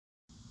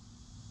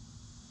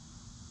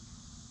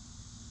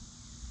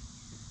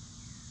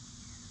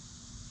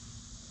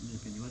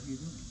you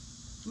doing?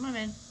 Come on,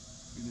 man.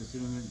 You're gonna sit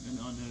on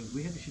the.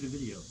 We have to shoot a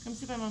video. Come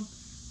sit by Mom.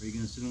 Are you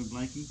gonna sit on a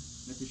blankie?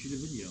 We have to shoot a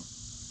video.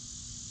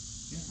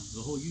 Yeah,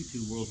 the whole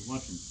YouTube world's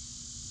watching.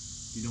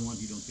 You don't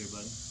care,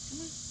 buddy. Come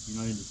on. You're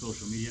not into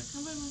social media.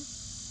 Come by Mom.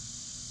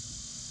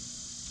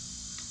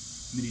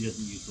 Minnie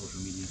doesn't use social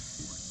media.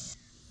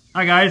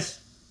 Hi guys,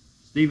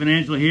 Steve and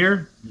Angela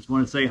here. Just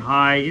want to say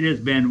hi. It has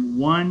been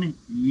 1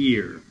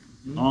 year,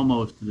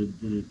 almost to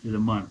the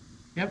month.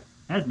 Yep.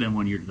 Has been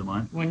 1 year to the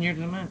month. 1 year to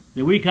the month.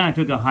 That we kind of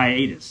took a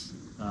hiatus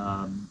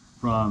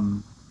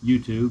from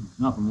YouTube,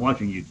 not from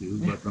watching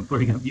YouTube, but from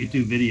putting up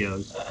YouTube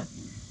videos.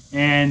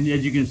 And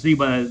as you can see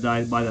by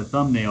the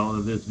thumbnail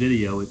of this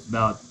video, it's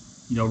about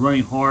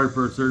running hard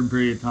for a certain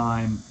period of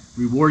time,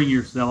 rewarding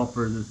yourself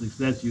for the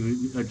success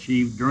you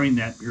achieved during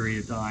that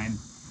period of time,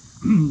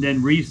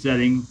 then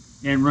resetting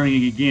and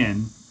running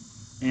again.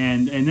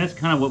 And that's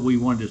kind of what we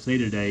wanted to say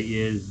today,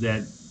 is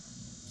that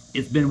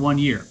it's been 1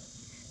 year.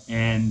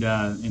 And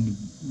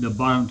the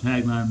bottom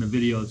tagline of the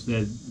video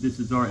said, "This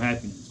is our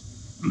happiness."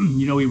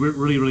 We worked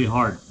really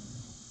hard.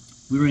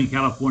 We were in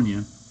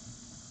California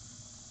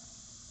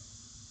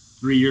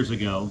 3 years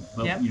ago,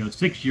 but yep.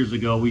 6 years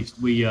ago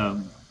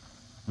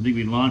I think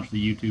we launched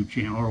the YouTube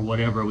channel or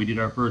whatever. We did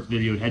our first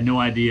video. Had no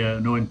idea,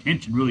 no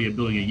intention really of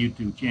building a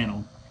YouTube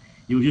channel.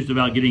 It was just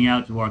about getting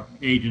out to our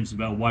agents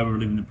about why we were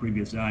leaving the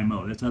previous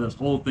IMO. That's how this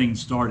whole thing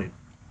started.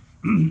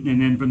 And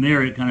then from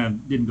there, it kind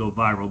of didn't go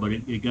viral, but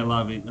it got a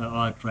lot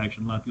of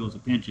traction, a lot of people's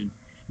attention.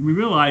 And we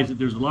realized that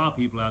there's a lot of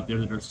people out there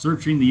that are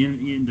searching the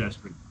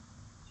industry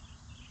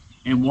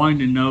and wanting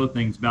to know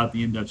things about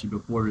the industry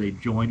before they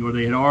joined, or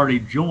they had already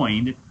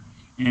joined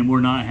and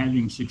were not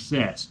having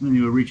success, and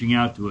they were reaching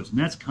out to us. And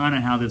that's kind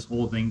of how this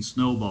whole thing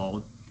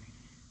snowballed.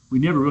 We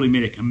never really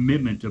made a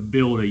commitment to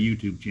build a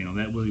YouTube channel.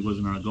 That really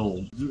wasn't our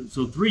goal.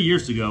 So 3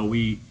 years ago,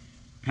 we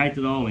packed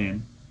it all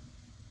in.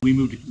 We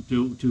moved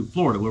to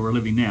Florida, where we're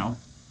living now,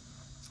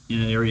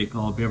 in an area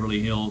called Beverly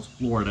Hills,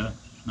 Florida,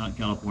 not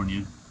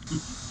California.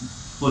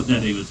 Wasn't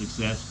that big of a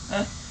success?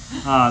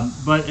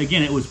 But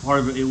again, it was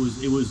part of it. It was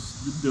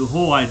the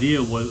whole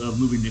idea of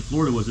moving to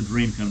Florida was a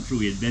dream come true.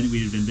 We had been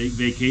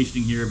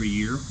vacationing here every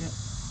year, yep.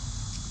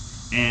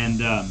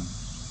 And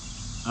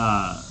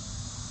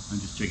I'm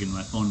just checking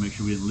my phone to make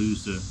sure we didn't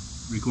lose the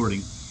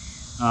recording.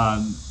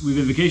 We've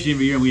been vacationing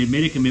every year, and we had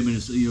made a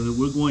commitment to, that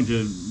we're going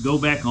to go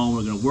back home.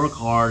 We're going to work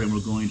hard, and we're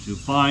going to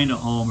find a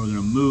home. We're going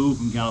to move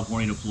from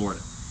California to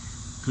Florida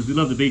because we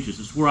love the beaches.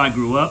 It's where I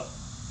grew up.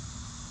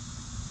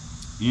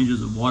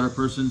 Angela's a water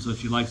person, so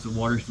she likes the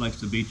water, she likes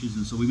the beaches,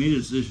 and so we made a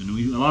decision.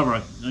 A lot of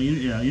our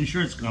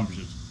insurance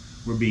conferences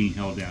were being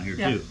held down here,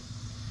 yep. too.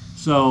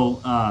 So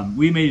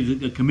we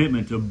made a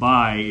commitment to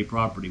buy a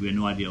property. We had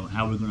no idea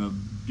how we were going to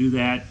do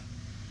that.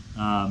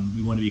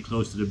 We wanted to be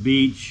close to the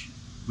beach.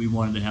 We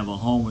wanted to have a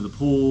home with a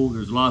pool.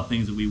 There's a lot of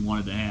things that we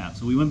wanted to have.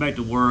 So we went back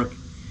to work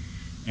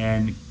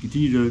and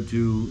continued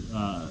to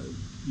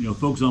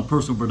focus on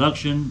personal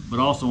production, but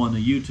also on the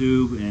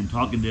YouTube and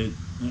talking to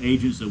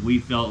agents that we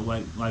felt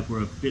like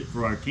were a fit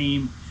for our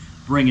team,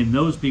 bringing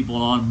those people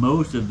on.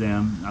 Most of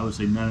them, I would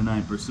say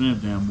 99%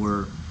 of them,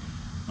 were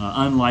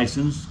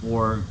unlicensed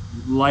or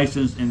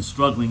licensed and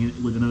struggling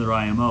with another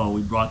IMO.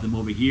 We brought them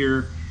over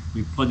here.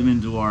 We put them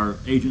into our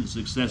Agent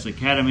Success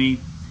Academy,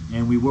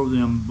 and we worked with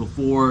them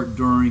before,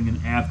 during,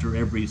 and after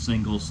every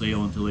single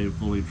sale until they were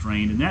fully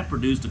trained. And that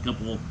produced a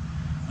couple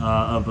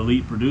of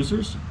elite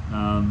producers,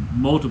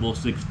 multiple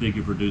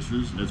six-figure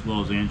producers, as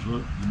well as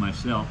Angela and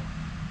myself.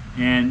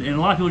 And a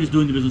lot of people are just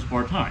doing the business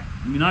part-time.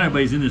 I mean, not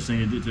everybody's in this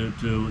thing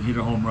to hit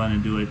a home run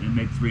and do it and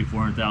make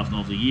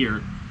 $300,000–400,000 a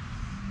year.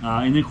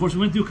 And then, of course, we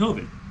went through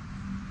COVID.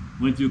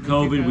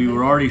 We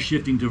were already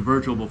shifting to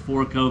virtual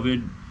before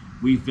COVID.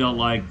 We felt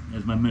like,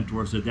 as my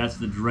mentor said, that's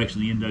the direction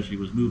the industry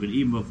was moving,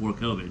 even before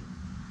COVID.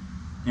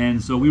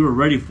 And so we were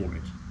ready for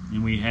it.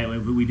 And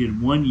we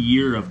did 1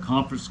 year of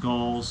conference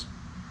calls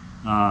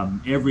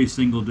every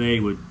single day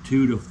with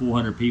 200 to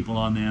 400 people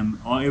on them.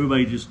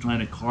 Everybody just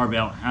trying to carve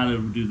out how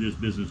to do this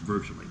business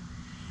virtually.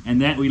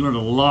 And that we learned a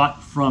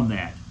lot from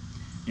that.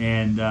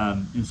 And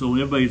so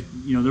everybody's,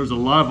 there's a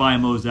lot of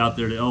IMOs out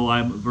there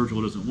that,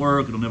 virtual doesn't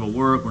work, it'll never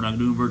work, we're not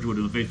doing virtual, we're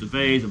doing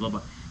face-to-face, blah,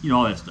 blah,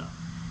 all that stuff.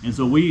 And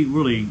so we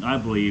really, I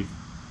believe,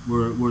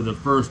 were the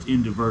first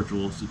into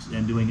virtual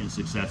and doing it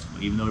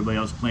successfully, even though everybody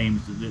else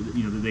claims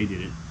that they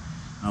did it.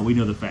 We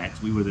know the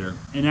facts. We were there.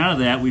 And out of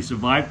that, we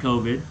survived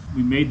COVID.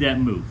 We made that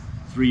move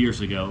 3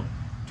 years ago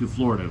to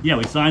Florida. Yeah,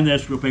 we signed the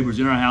escrow papers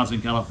in our house in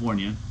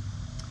California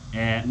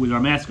with our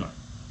mask on.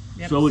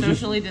 Yep, so it was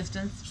socially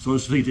distanced.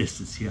 Socially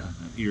distanced, yeah,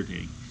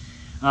 irritating.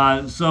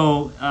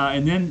 So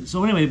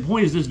anyway, the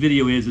point is this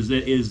video is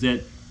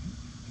that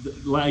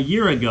a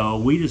year ago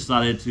we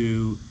decided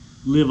to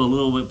live a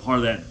little bit part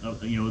of that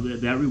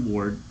that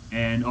reward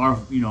and our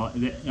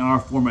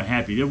form of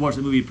happiness. You ever watch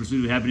the movie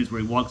Pursuit of Happiness, where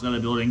he walks out of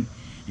the building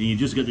and you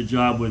just got the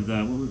job with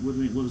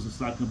what was the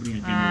stock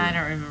company? I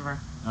don't remember.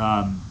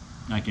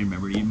 I can't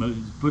remember. He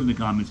put in the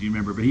comments if you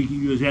remember. But he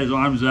had his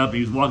arms up.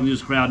 He was walking through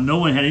this crowd. No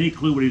one had any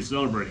clue what he was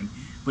celebrating.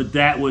 But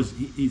that was,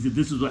 he said,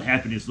 this is what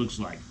happiness looks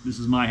like. This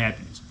is my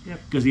happiness.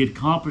 Because he had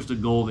accomplished a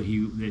goal that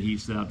he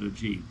set out to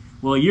achieve.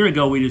 Well, a year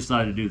ago, we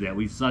decided to do that.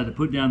 We decided to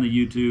put down the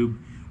YouTube.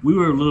 We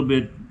were a little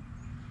bit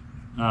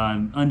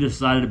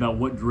undecided about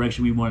what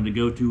direction we wanted to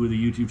go to with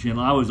the YouTube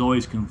channel. I was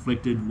always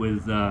conflicted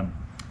with,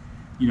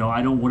 you know,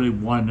 I don't really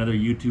want another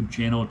YouTube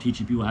channel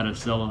teaching people how to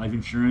sell life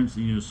insurance.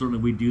 And, you know, certainly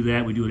we do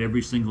that. We do it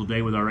every single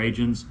day with our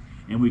agents,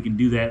 and we can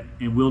do that,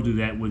 and we'll do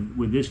that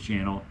with this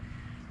channel.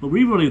 But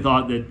we really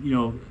thought that, you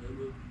know,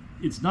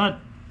 it's not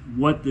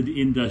what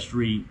the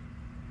industry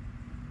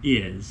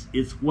is,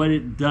 it's what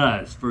it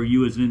does for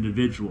you as an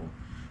individual.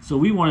 So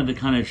we wanted to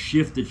kind of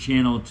shift the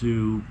channel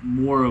to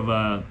more of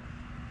a,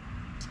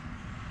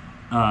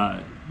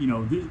 you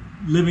know,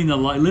 living the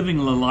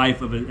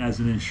life of it as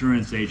an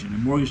insurance agent, a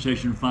mortgage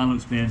protection, final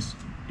expense,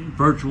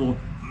 virtual,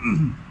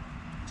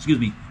 excuse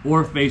me,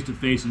 or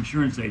face-to-face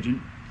insurance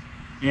agent,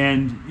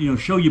 and, you know,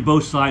 show you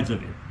both sides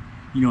of it.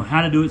 You know,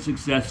 how to do it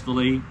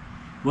successfully,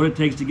 what it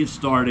takes to get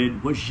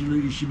started, what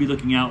you should be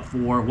looking out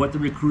for, what the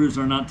recruiters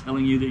are not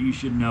telling you that you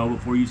should know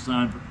before you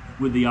sign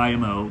with the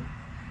IMO.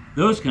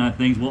 Those kind of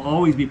things will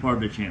always be part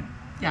of the channel.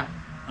 Yeah.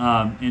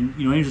 And,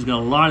 you know, Angela's got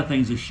a lot of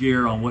things to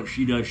share on what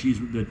she does. She's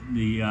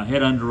the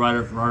head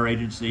underwriter for our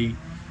agency.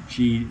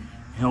 She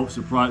helps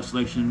the product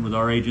selection with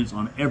our agents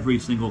on every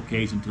single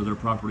case until they're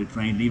properly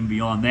trained, even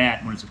beyond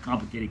that when it's a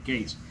complicated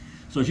case.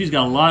 So she's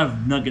got a lot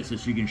of nuggets that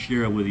she can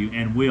share with you,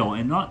 and will,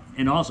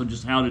 and also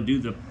just how to do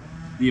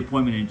the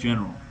appointment in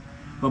general.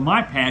 But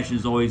my passion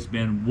has always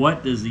been,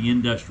 what does the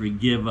industry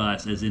give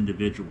us as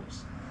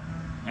individuals,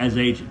 as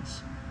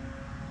agents?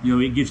 You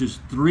know, it gives us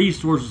 3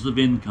 sources of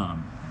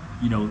income.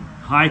 You know,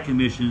 high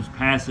commissions,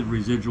 passive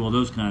residual,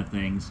 those kind of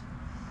things.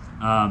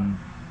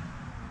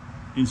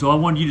 And so I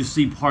wanted you to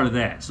see part of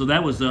that. So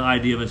that was the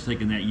idea of us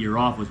taking that year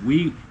off. Was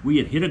we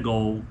had hit a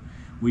goal.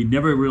 We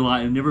never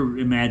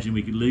imagined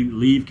we could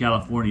leave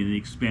California. The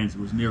expense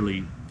was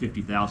nearly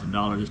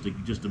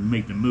 $50,000 just to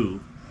make the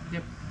move.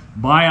 Yep.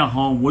 Buy a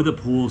home with a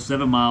pool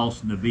 7 miles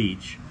from the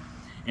beach.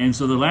 And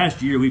so the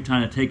last year we've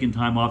kind of taken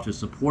time off to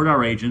support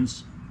our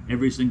agents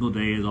every single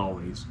day, as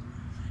always.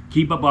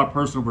 Keep up our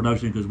personal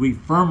production, because we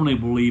firmly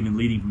believe in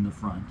leading from the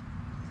front,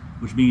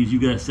 which means you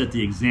got to set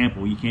the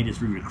example. You can't just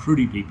be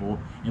recruiting people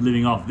and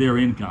living off their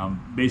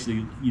income.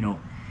 Basically, you know,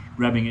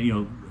 grabbing, you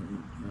know,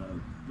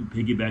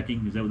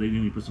 piggybacking. Is that what they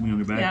do? You put something on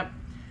their back. Yep.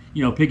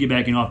 You know,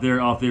 piggybacking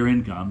off their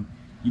income.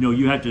 You know,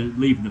 you have to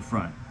lead from the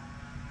front.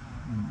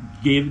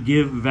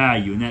 Give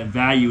value, and that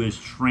value is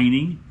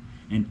training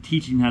and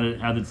teaching how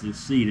to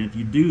succeed. And if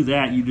you do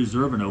that, you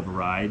deserve an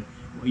override.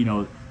 You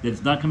know,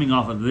 that's not coming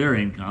off of their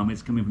income;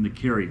 it's coming from the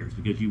carriers,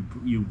 because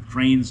you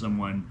train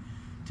someone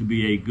to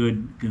be a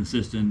good,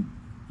 consistent,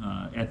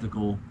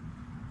 ethical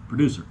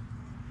producer.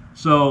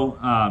 So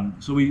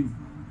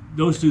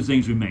those 2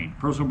 things remain: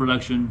 personal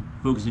production,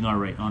 focusing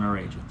on our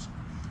agents.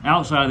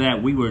 Outside of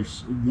that, we were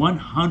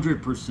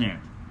 100%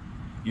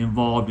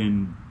 involved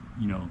in,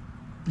 you know,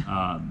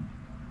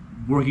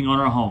 working on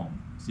our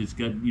home. It's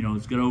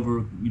got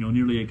over, you know,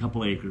 nearly a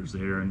couple acres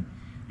there,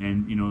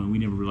 and you know, we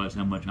never realized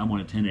how much. I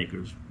wanted 10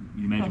 acres.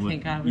 You imagine what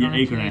an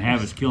acre and a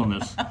half is killing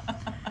us.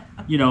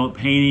 You know,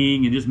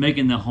 painting and just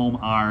making the home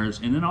ours,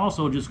 and then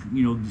also just,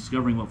 you know,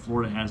 discovering what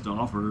Florida has to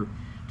offer,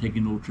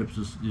 taking little trips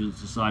to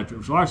side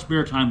trips. So our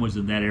spare time was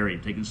in that area,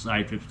 taking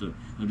side trips to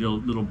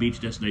little beach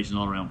destinations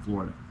all around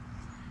Florida.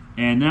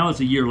 And now it's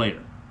a year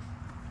later.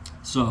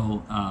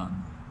 So,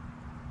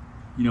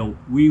 you know,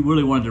 we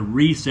really wanted to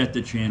reset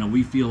the channel.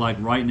 We feel like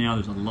right now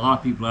there's a lot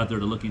of people out there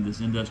that are looking at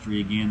this industry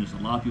again. There's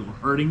a lot of people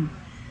hurting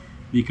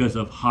because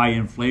of high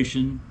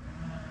inflation,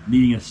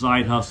 needing a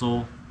side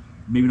hustle,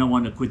 maybe not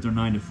wanting to quit their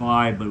 9 to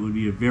 5, but it would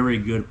be a very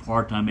good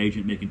part-time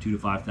agent making $2,000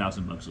 to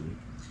 $5,000 a week.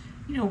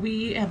 You know,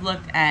 we have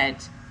looked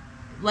at,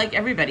 like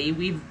everybody,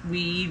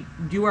 we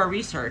do our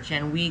research,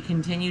 and we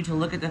continue to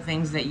look at the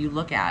things that you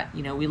look at.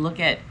 You know, we look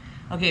at,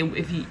 okay,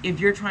 if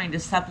you're trying to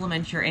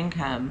supplement your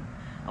income,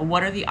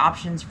 what are the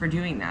options for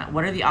doing that?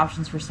 What are the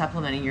options for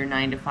supplementing your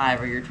 9 to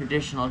 5 or your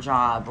traditional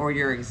job or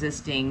your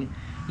existing,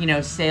 you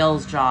know,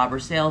 sales job or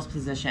sales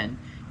position?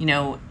 You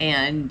know,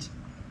 and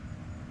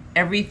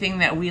everything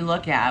that we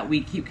look at,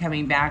 we keep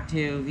coming back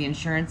to the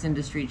insurance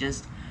industry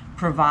just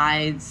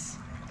provides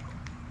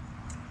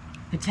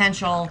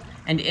potential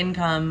and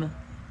income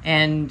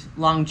and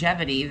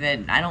longevity that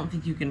I don't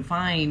think you can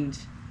find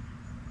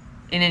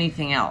in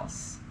anything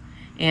else.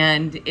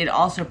 And it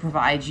also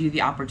provides you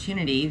the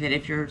opportunity that,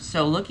 if you're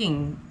so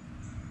looking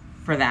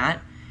for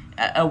that,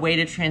 a way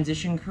to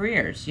transition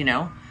careers, you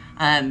know.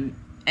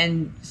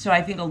 And so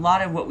I think a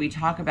lot of what we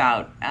talk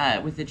about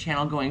with the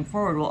channel going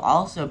forward will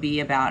also be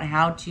about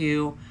how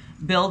to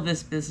build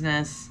this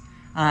business,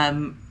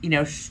 you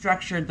know,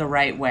 structured the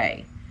right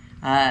way.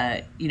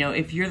 You know,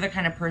 if you're the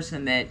kind of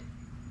person that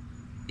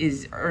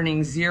is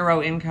earning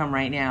 0 income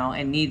right now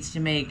and needs to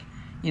make,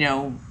 you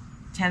know,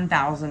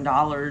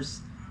 $10,000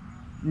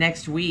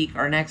 next week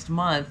or next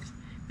month,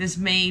 this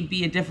may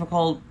be a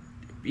difficult,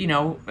 you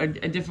know, a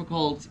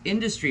difficult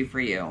industry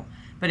for you.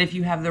 But if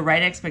you have the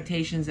right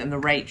expectations and the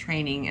right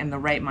training and the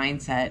right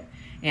mindset,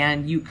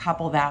 and you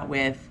couple that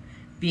with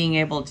being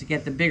able to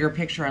get the bigger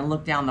picture and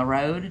look down the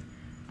road,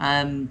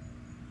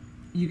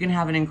 you can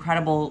have an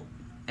incredible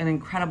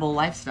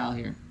lifestyle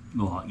here.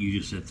 Well, you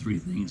just said three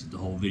things that the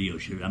whole video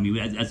should. I mean,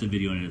 that's a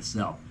video in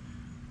itself.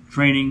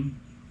 Training,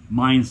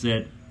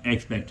 mindset,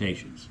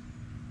 expectations.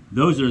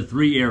 Those are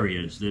three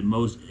areas that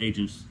most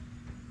agents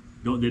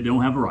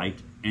don't have a right,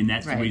 and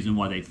that's the reason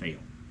why they fail.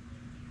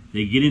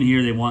 They get in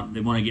here, they want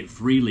to get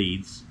free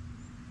leads,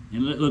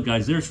 and look,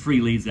 guys, there's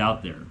free leads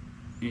out there.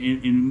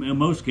 In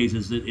most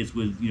cases, it's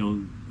with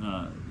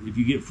if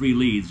you get free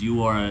leads,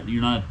 you're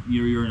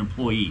an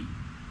employee,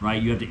 right?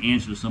 You have to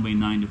answer to somebody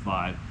 9 to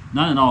 5.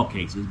 Not in all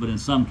cases, but in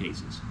some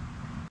cases.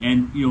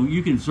 And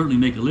you can certainly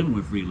make a living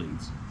with free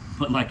leads,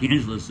 but like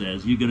Angela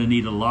says, you're going to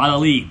need a lot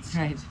of leads.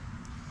 Right.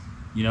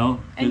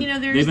 And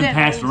there's they've been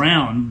passed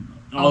around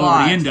all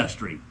over the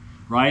industry,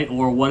 right,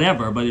 or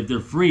whatever. But if they're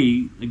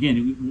free,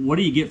 again, what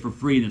do you get for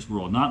free in this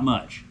world? Not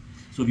much.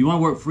 So if you want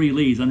to work free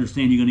leads,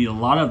 understand you're going to need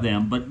a lot of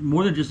them, but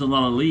more than just a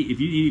lot of leads. If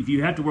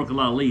you have to work a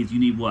lot of leads, you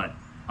need what?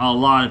 A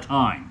lot of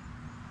time.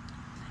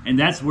 And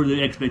that's where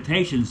the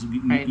expectations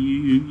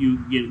you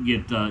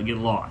get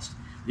lost.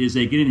 Is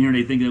they get in here and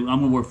they think that I'm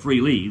going to work free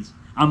leads.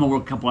 I'm going to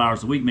work a couple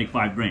hours a week, make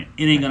 $5,000.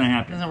 It ain't going to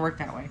happen. It doesn't work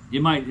that way.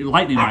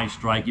 Lightning might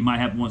strike. You might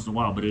happen once in a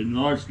while, but in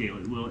a large scale,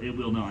 it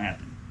will not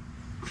happen.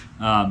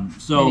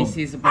 Many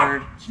sees a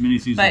bird. Many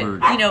sees a bird.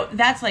 But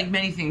that's like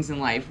many things in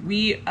life.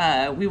 We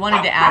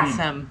wanted to add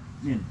some.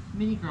 Yeah.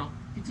 Mini girl,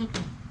 it's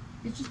okay.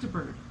 It's just a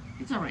bird.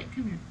 It's all right.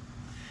 Come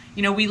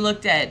here. We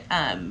looked at.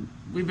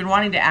 We've been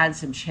wanting to add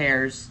some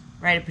chairs,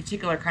 right? A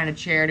particular kind of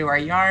chair to our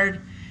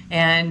yard,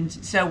 and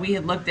so we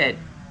had looked at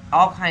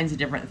all kinds of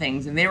different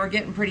things, and they were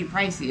getting pretty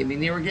pricey. I mean,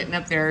 they were getting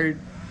up there,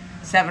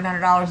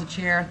 $700 a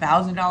chair,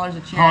 $1,000 a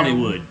chair.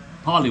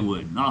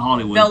 Hollywood, not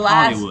Hollywood.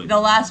 Hollywood.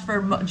 They'll last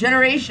for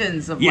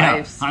generations of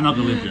lives. Yeah, I'm not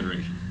gonna live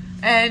generations.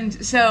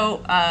 And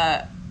so,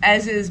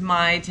 as is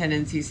my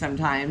tendency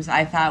sometimes,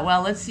 I thought,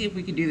 well, let's see if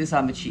we could do this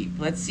on the cheap.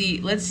 Let's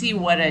see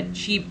what a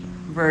cheap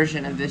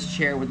version of this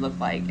chair would look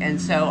like. And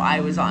so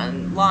I was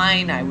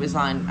online. I was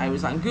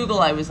on Google.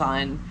 I was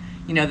on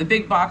the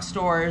big box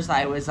stores.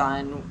 I was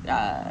on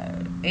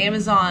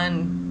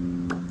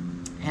Amazon,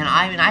 and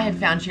I had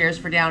found chairs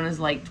for down as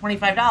like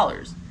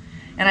 $25,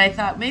 and I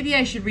thought maybe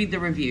I should read the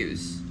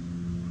reviews,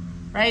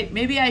 right?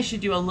 Maybe I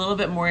should do a little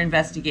bit more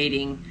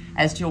investigating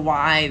as to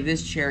why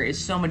this chair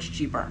is so much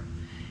cheaper.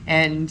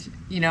 And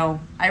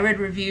I read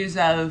reviews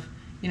of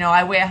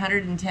I weigh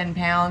 110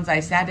 pounds.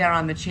 I sat down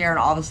on the chair and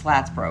all the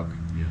slats broke.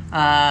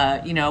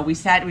 Yeah.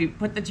 We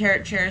put the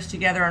chairs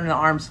together and the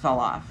arms fell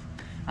off.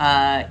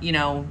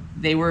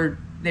 They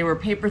were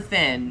paper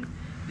thin.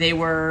 They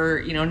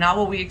were, not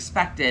what we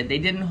expected. They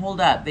didn't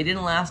hold up. They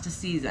didn't last a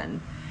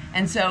season.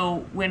 And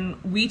so when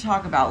we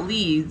talk about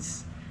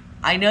leads,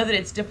 I know that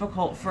it's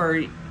difficult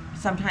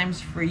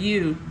sometimes for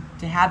you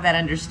to have that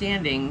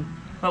understanding,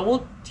 but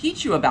we'll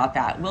teach you about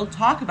that. We'll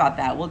talk about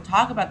that. We'll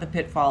talk about the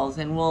pitfalls,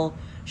 and we'll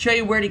show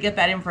you where to get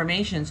that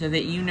information so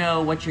that you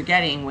know what you're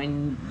getting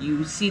when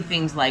you see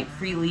things like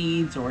free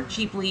leads or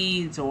cheap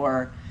leads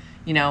or,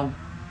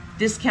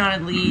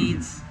 discounted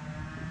leads,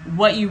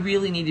 what you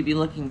really need to be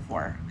looking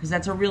for, because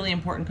that's a really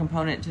important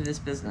component to this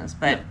business.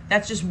 But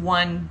that's just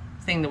one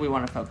thing that we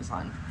want to focus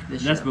on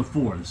this year. That's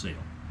before the sale.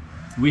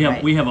 We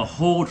have a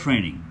whole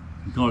training.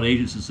 We call it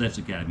Agent Success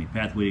Academy,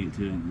 Pathway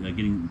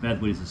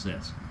to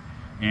Success,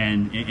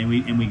 and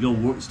we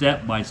go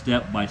step by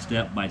step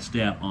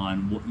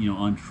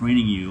on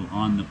training you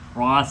on the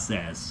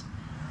process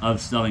of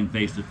selling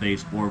face to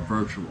face or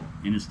virtual,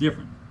 and it's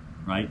different,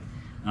 right?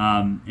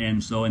 And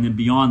then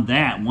beyond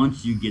that,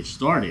 once you get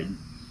started,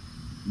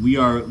 we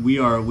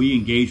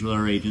engage with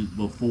our agents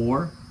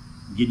before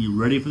getting you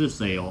ready for the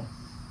sale,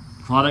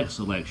 product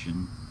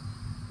selection,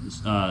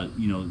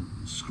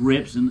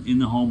 scripts in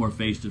the home or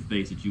face to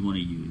face that you want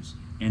to use,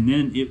 and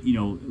then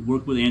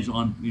work with Angela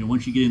on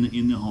once you get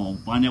in the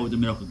home, find out what the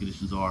medical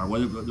conditions are,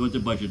 what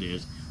their budget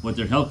is, what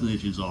their health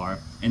conditions are,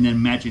 and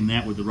then matching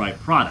that with the right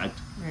product.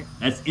 Right.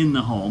 That's in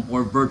the home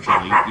or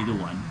virtually, either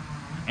one.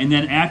 And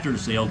then after the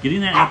sale,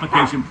 getting that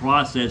application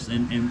processed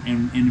and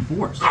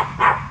enforced.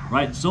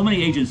 Right? So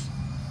many agents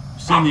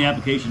send the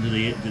application to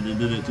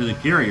the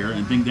carrier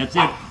and think that's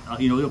it.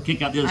 It'll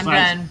kick out the other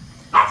side. Done.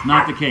 It's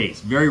not the case.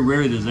 Very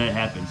rarely does that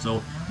happen.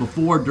 So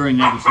before, during,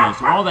 and after sale,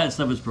 so all that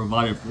stuff is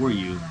provided for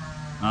you.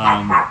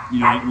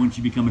 Once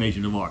you become an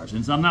agent of ours.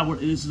 And so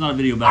this is not a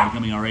video about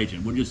becoming our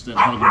agent. We're just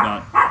talking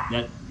about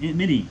that.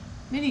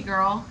 Mini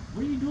girl,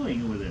 what are you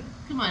doing over there?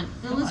 Come on,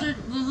 the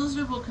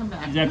lizard will come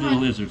back. She's after the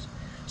lizards.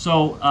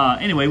 So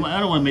anyway, I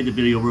don't want to make the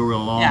video real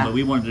long, but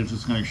we wanted to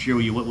just kind of show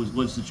you what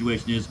the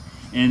situation is.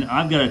 And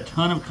I've got a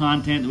ton of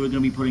content that we're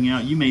going to be putting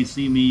out. You may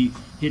see me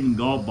hitting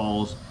golf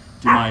balls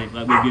to my.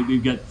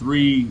 We've got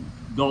 3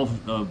 golf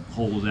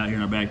holes out here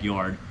in our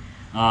backyard.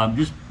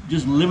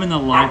 Just living the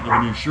life of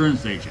an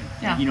insurance agent.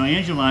 Yeah.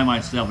 Angela and I,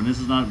 myself, and this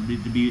is not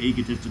to be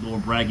egotistical or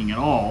bragging at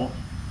all,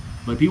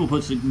 but people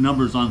put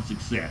numbers on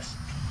success.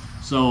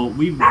 So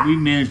we've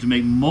managed to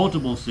make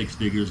multiple 6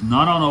 figures,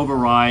 not on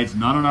overrides,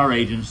 not on our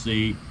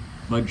agency,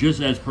 but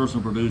just as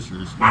personal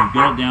producers, we've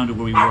got it down to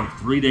where we work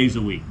 3 days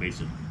a week,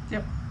 basically.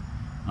 Yep.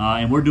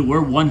 And we're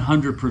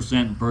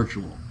 100%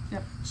 virtual.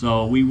 Yep.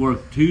 So we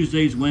work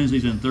Tuesdays,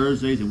 Wednesdays, and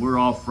Thursdays, and we're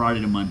off Friday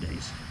to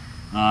Mondays.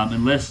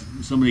 Unless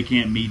somebody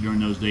can't meet during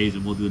those days,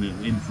 and we'll do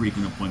an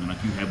infrequent appointment,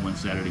 like you have one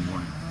Saturday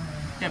morning.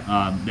 Yep.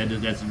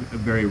 That's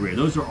very rare.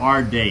 Those are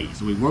our days.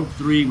 So we work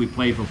 3, we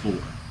play for 4.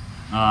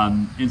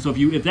 And so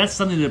if that's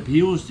something that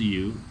appeals to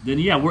you, then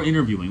yeah, we're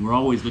interviewing. We're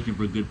always looking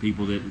for good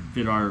people that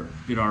fit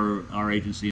our agency